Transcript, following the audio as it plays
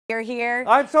you're here.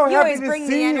 I'm so you happy always to bring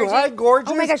see the energy. you. Hi,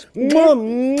 gorgeous. Oh my gosh.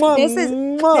 Mwah,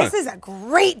 This is a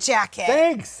great jacket.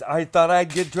 Thanks. I thought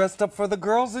I'd get dressed up for the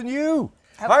girls and you.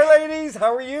 Okay. Hi, ladies.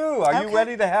 How are you? Are you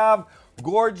ready to have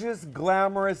gorgeous,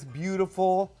 glamorous,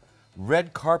 beautiful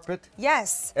red carpet?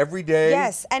 Yes. Every day?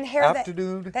 Yes. And hair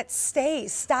afternoon? that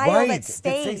stays. Style that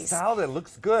stays. Right. Style that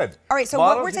looks good. All right, so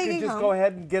Models, what we're taking you can just home. go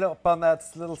ahead and get up on that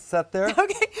little set there.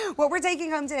 Okay. What we're taking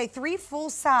home today, 3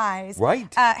 full-size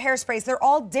hairsprays. They're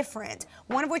all different.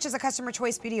 One of which is a Customer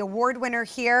Choice Beauty Award winner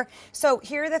here. So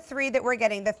here are the 3 that we're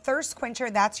getting. The Thirst Quencher,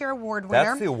 that's your award winner.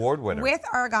 That's the award winner. With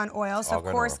argan oil. So, Argan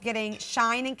of course, oil. getting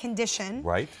shine and condition.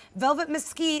 Right. Velvet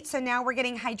Mesquite. So now we're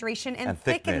getting hydration and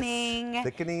thickening.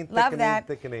 Thickening, Love that.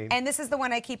 thickening. And this is the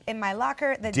one I keep in my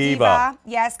locker, the Diva. Diva.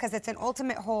 Yes, because it's an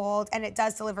ultimate hold, and it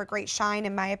does deliver great shine,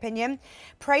 in my opinion.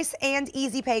 Price and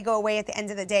easy pay go away at the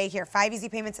end of the day here. 5 easy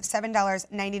payments of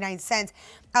 $7.99.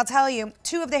 I'll tell you,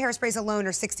 2 of the hairsprays alone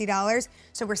are $60,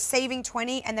 so we're saving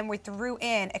 $20, and then we threw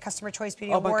in a Customer Choice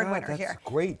Beauty Award winner here. That's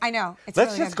great. I know. It's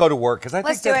Let's really just good. go to work, because I think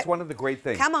Let's do that's it. one of the great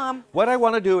things. Come on. What I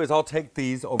want to do is I'll take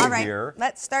these over All right, here.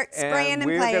 let's start spraying and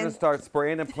we're playing. going to start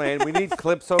spraying and playing. We need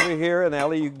clips over here, and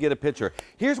Allie, you can get a picture.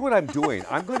 Here's what I'm doing.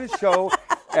 I'm going to show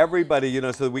everybody, you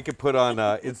know, so that we can put on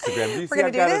Instagram. You see,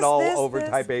 I've got it all over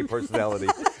type A personality.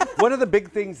 One of the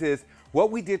big things is,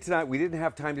 what we did tonight, we didn't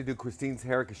have time to do Christine's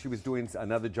hair because she was doing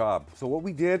another job. So what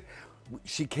we did,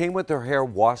 she came with her hair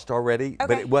washed already,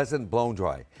 but it wasn't blown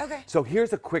dry. Okay. So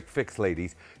here's a quick fix,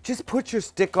 ladies. Just put your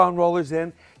stick-on rollers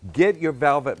in. Get your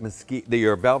velvet mesquite.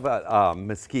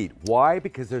 Mesquite. Why?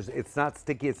 Because it's not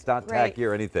sticky, it's not tacky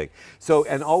or anything. So,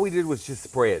 and all we did was just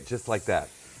spray it, just like that.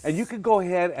 And you can go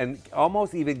ahead and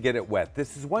almost even get it wet.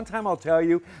 This is one time I'll tell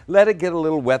you, let it get a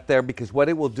little wet there, because what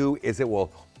it will do is it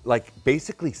will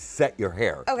basically set your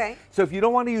hair. Okay. So if you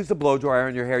don't want to use the blow dryer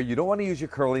on your hair, you don't want to use your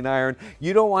curling iron,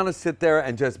 you don't want to sit there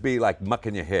and just be like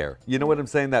mucking your hair. You know what I'm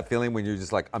saying? That feeling when you're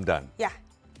just like, I'm done. Yeah.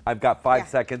 I've got 5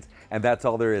 seconds, and that's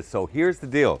all there is. So here's the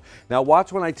deal. Now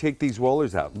watch when I take these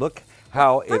rollers out. Look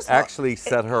how it actually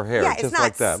set her hair, just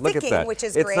like that. Look at that. Which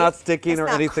is it's great. not sticking or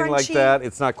not anything like crunchy. that.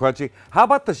 It's not crunchy. How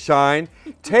about the shine?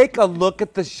 Take a look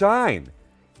at the shine.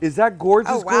 Is that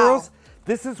gorgeous, girls?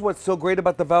 This is what's so great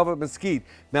about the Velvet Mesquite.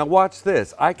 Now watch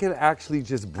this. I can actually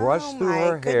just brush through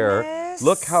her hair.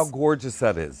 Look how gorgeous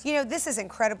that is. You know, this is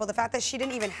incredible. The fact that she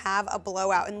didn't even have a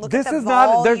blowout, and look This at the is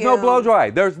volume. not, there's no blow dry.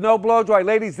 There's no blow dry.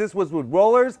 Ladies, this was with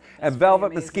rollers and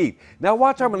Velvet Mesquite. Now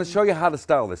watch, I'm going to show you how to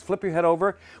style this. Flip your head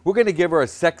over. We're going to give her a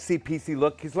sexy, PC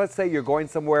look, because let's say you're going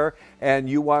somewhere and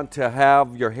you want to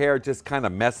have your hair just kind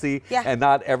of messy and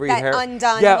not every hair.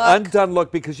 Undone look. Undone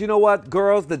look, because you know what,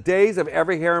 girls, the days of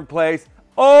every hair in place,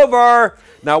 over.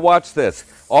 Now watch this.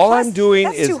 All I'm doing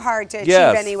is... That's too hard to achieve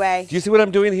anyway. Do you see what I'm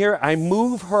doing here? I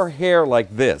move her hair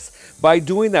like this. By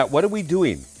doing that, what are we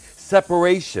doing?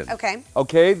 Separation. Okay.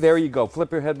 Okay, there you go.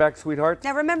 Flip your head back, sweetheart.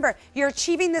 Now remember, you're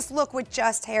achieving this look with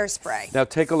just hairspray. Now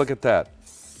take a look at that.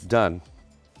 Done.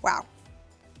 Wow.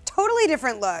 Totally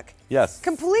different look. Yes.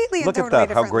 Completely look and totally at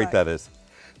that, how great look. that is.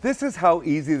 This is how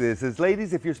easy this is.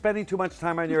 Ladies, if you're spending too much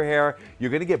time on your hair, you're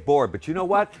going to get bored. But you know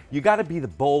what? You got to be the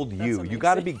bold you. You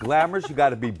got to be glamorous. You got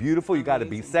to be beautiful. You got to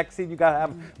be sexy. You got to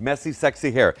have messy,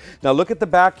 sexy hair. Now look at the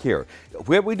back here.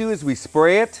 What we do is we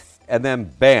spray it and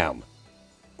then bam.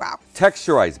 Wow.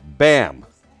 Texturize. Bam.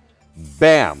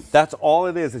 Bam. That's all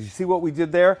it is. You see what we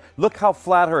did there? Look how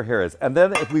flat her hair is. And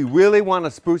then if we really want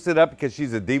to spruce it up because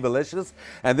she's a divalicious,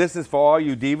 and this is for all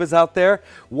you divas out there,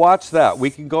 watch that. We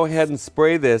can go ahead and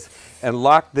spray this and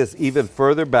lock this even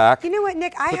further back. You know what,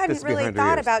 Nick? I hadn't really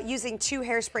thought about using 2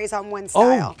 hairsprays on one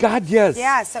style. Oh, God, yes.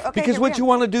 Yeah, so, okay. Because what you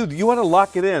want to do, you want to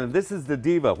lock it in. This is the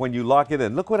Diva when you lock it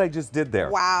in. Look what I just did there.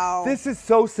 Wow. This is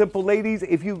so simple, ladies.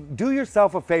 If you do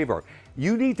yourself a favor,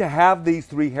 you need to have these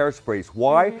 3 hairsprays.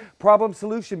 Why? Problem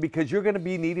solution, because you're going to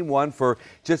be needing one for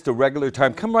just a regular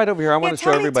time. Come right over here. I want to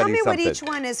show everybody something. Tell me what each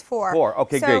one is for.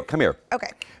 Okay, great. Come here. Okay.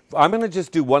 I'm going to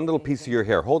just do one little piece of your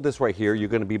hair. Hold this right here. You're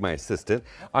going to be my assistant.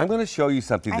 I'm going to show you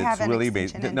something that's really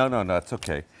amazing. No, it's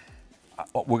okay.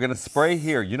 We're going to spray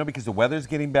here, you know, because the weather's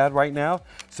getting bad right now.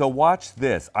 So watch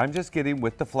this. I'm just getting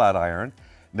with the flat iron.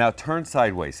 Now turn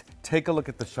sideways. Take a look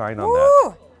at the shine on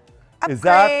that. Upgrade. Is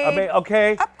that amazing?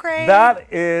 Okay. Upgrade.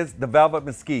 That is the Velvet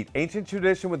Mesquite. Ancient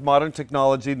tradition with modern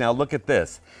technology. Now look at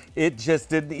this. It just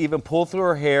didn't even pull through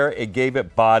her hair. It gave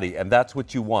it body, and that's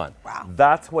what you want. Wow.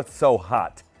 That's what's so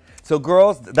hot. So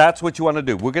girls, that's what you want to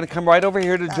do. We're going to come right over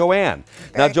here to Joanne.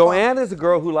 Now Joanne is a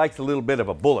girl who likes a little bit of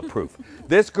a bulletproof.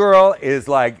 This girl is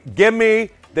like, give me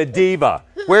the Diva.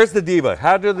 Where's the diva?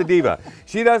 How do the diva?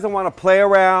 She doesn't want to play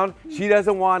around. She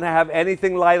doesn't want to have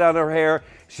anything light on her hair.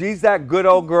 She's that good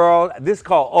old girl. This is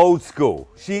called old school.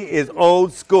 She is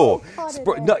old school.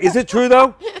 No, is it true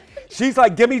though? She's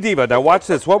like, give me diva. Now watch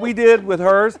this. What we did with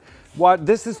hers,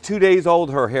 this is 2 days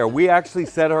old, her hair. We actually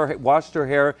washed her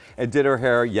hair and did her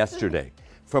hair yesterday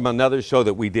from another show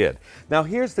that we did. Now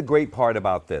here's the great part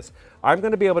about this. I'm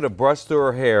going to be able to brush through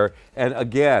her hair, and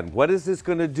again, what is this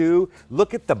going to do?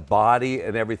 Look at the body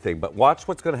and everything, but watch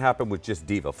what's going to happen with just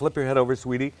diva. Flip your head over,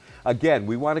 sweetie. Again,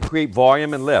 we want to create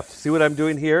volume and lift. See what I'm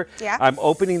doing here? Yeah. I'm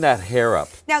opening that hair up.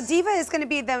 Now, diva is going to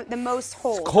be the most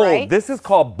hold, Cold. right? This is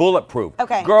called bulletproof.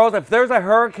 Okay. Girls, if there's a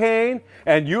hurricane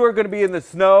and you are going to be in the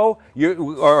snow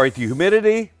or if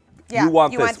humidity, yeah, you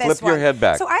want this. Flip your head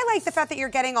back. So I like the fact that you're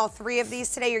getting all 3 of these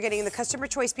today. You're getting the Customer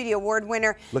Choice Beauty Award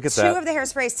winner. Look at 2 that. of the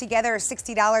hairsprays together are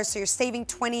 $60, so you're saving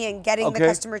 $20 and getting the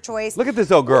Customer Choice. Look at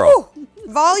this old girl. Ooh,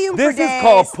 volume This for days. is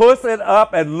called puss it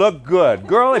up and look good.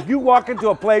 Girl, if you walk into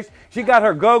a place, she got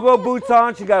her go-go boots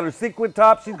on, she got her sequin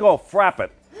top, she's going to frap it.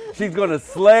 She's going to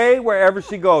slay wherever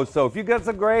she goes. So if you got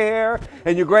some gray hair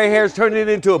and your gray hair's turning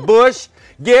into a bush,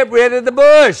 get rid of the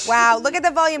bush. Wow, look at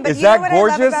the volume. But Is you know that what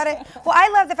gorgeous? I love about it? Well, I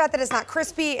love the fact that it's not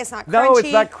crispy, it's not crunchy. No,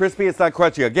 it's not crispy, it's not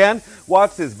crunchy. Again,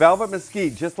 watch this, velvet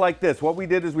mesquite, just like this. What we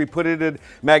did is we put it in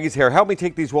Maggie's hair. Help me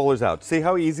take these rollers out. See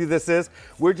how easy this is?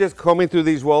 We're just combing through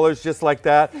these rollers just like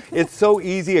that. It's so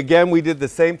easy. Again, we did the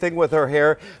same thing with her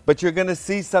hair, but you're gonna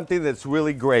see something that's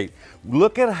really great.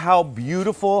 Look at how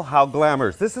beautiful, how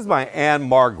glamorous. This is my Anne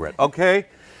Margaret, okay?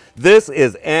 This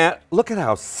is Anne, look at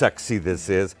how sexy this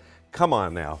is. Come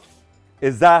on now.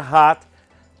 Is that hot?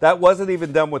 That wasn't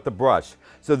even done with the brush.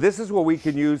 So this is where we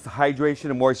can use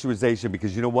hydration and moisturization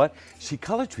because you know what? She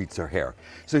color treats her hair.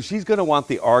 So she's gonna want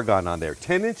the argan on there.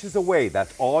 10 inches away,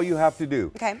 that's all you have to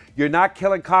do. Okay. You're not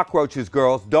killing cockroaches,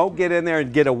 girls. Don't get in there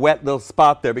and get a wet little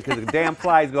spot there because the damn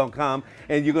fly is gonna come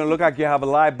and you're gonna look like you have a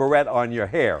live barrette on your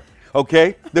hair.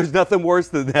 Okay? There's nothing worse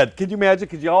than that. Can you imagine?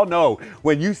 Because you all know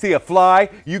when you see a fly,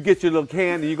 you get your little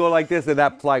can and you go like this and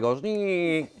that fly goes,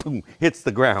 boom, hits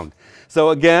the ground.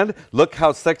 So again, look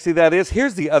how sexy that is.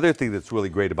 Here's the other thing that's really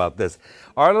great about this.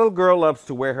 Our little girl loves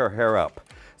to wear her hair up.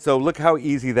 So look how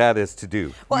easy that is to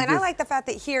do. Well, and I like the fact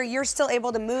that here you're still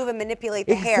able to move and manipulate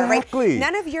the hair, right?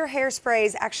 None of your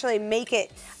hairsprays actually make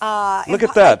it. Look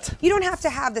at that. Like, you don't have to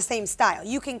have the same style.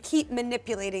 You can keep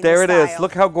manipulating there the style. It is.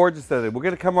 Look how gorgeous that is. We're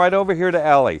going to come right over here to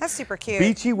Allie. That's super cute.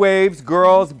 Beachy waves,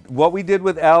 girls. What we did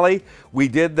with Allie, we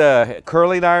did the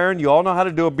curling iron. You all know how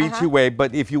to do a beachy wave,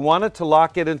 but if you wanted to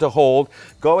lock it into hold,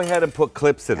 go ahead and put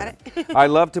clips in it. I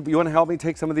love to. You want to help me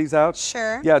take some of these out?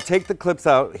 Sure. Yeah, take the clips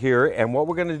out here, and what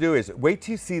we're going to do is wait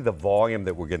till you see the volume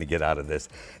that we're going to get out of this.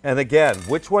 And again,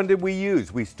 which one did we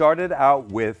use? We started out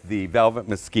with the velvet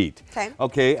mesquite. Okay.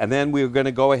 Okay, and then we're going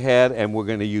to go ahead and we're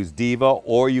going to use diva,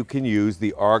 or you can use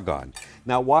the argan.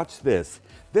 Now watch this.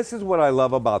 This is what I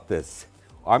love about this.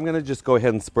 I'm going to just go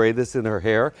ahead and spray this in her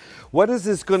hair. What is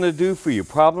this going to do for you?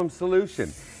 Problem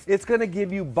solution. It's going to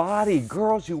give you body.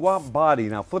 Girls, you want body.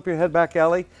 Now flip your head back,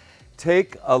 Ellie.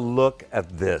 Take a look at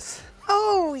this.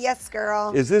 Oh, yes,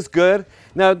 girl. Is this good?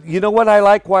 Now, you know what I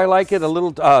like, why I like it a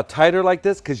little tighter like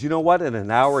this? Because you know what? In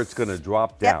an hour, it's going to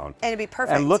drop down. And it'd be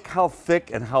perfect. And look how thick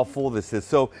and how full this is.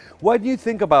 So when you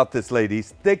think about this,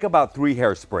 ladies, think about 3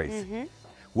 hairsprays.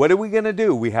 What are we going to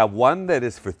do? We have one that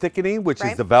is for thickening, which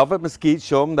is the velvet mesquite.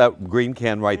 Show them that green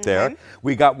can right there.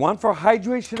 We got one for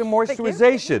hydration and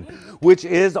moisturization, which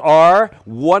is our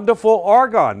wonderful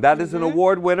argan. That is an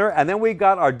award winner. And then we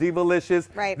got our Divalicious.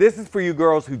 This is for you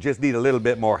girls who just need a little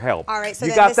bit more help. All right, so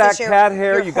you then got this that is your, cat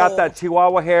hair, you got that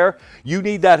Chihuahua hair. You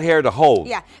need that hair to hold.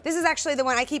 Yeah, this is actually the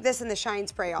one. I keep this in the shine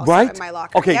spray also in my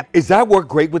locker. Okay, is that work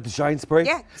great with the shine spray?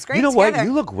 Yeah, it's great You know together. what?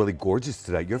 You look really gorgeous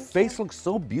today. Your face looks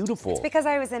so beautiful. It's because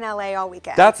I was in LA all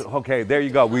weekend. That's okay. There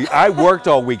you go. I worked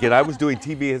all weekend. I was doing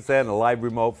TVSN and a live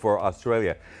remote for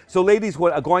Australia. So, ladies,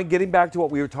 getting back to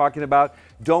what we were talking about,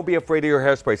 don't be afraid of your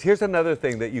hairsprays. Here's another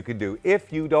thing that you can do.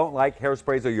 If you don't like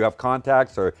hairsprays, or you have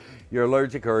contacts, or you're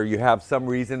allergic, or you have some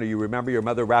reason, or you remember your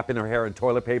mother wrapping her hair in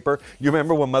toilet paper. You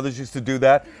remember when mothers used to do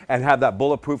that and have that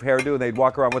bulletproof hairdo, and they'd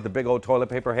walk around with a big old toilet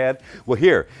paper head? Well,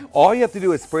 here, all you have to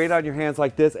do is spray it on your hands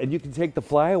like this, and you can take the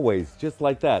flyaways just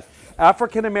like that.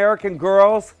 African American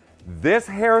girls, this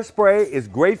hairspray is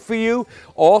great for you.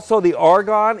 Also, the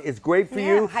argan is great for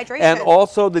you. Hydration. And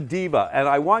also the diva. And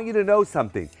I want you to know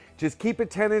something. Just keep it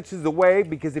 10 inches away,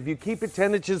 because if you keep it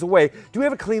 10 inches away, do we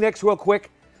have a Kleenex real quick?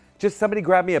 Just somebody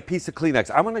grab me a piece of Kleenex.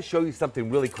 I want to show you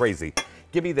something really crazy.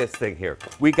 Give me this thing here.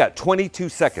 We got 22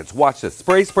 seconds. Watch this.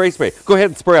 Spray, spray, spray. Go ahead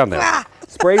and spray on that.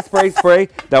 Spray, spray, spray.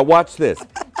 Now watch this.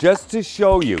 Just to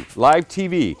show you, live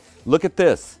TV, look at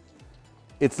this.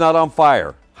 it's not on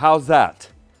fire. How's that?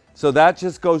 So that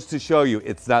just goes to show you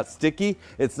it's not sticky,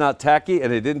 it's not tacky,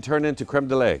 and it didn't turn into creme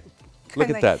de la. Look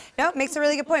at that. No, makes a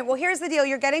really good point. Well, here's the deal.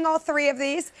 You're getting all 3 of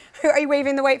these. Are you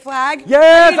waving the white flag?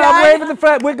 Yes, I'm waving the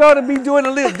flag. We're going to be doing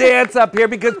a little dance up here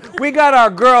because we got our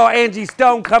girl Angie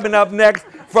Stone coming up next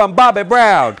from Bobby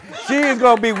Brown. She is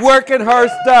going to be working her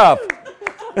stuff.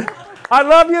 I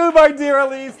love you, my dear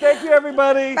Elise. Thank you,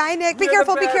 everybody. Bye, Nick. Be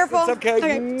careful, be careful. It's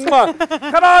okay.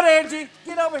 Come on, Angie.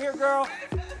 Get over here, girl.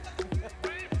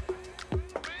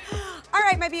 All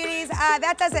right, my beauties,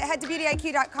 that does it. Head to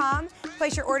beautyiq.com,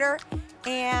 place your order,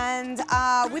 and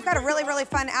we've got a really, really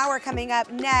fun hour coming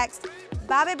up next.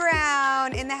 Bobby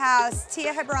Brown in the house,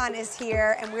 Tia Hebron is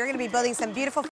here, and we're going to be building some beautiful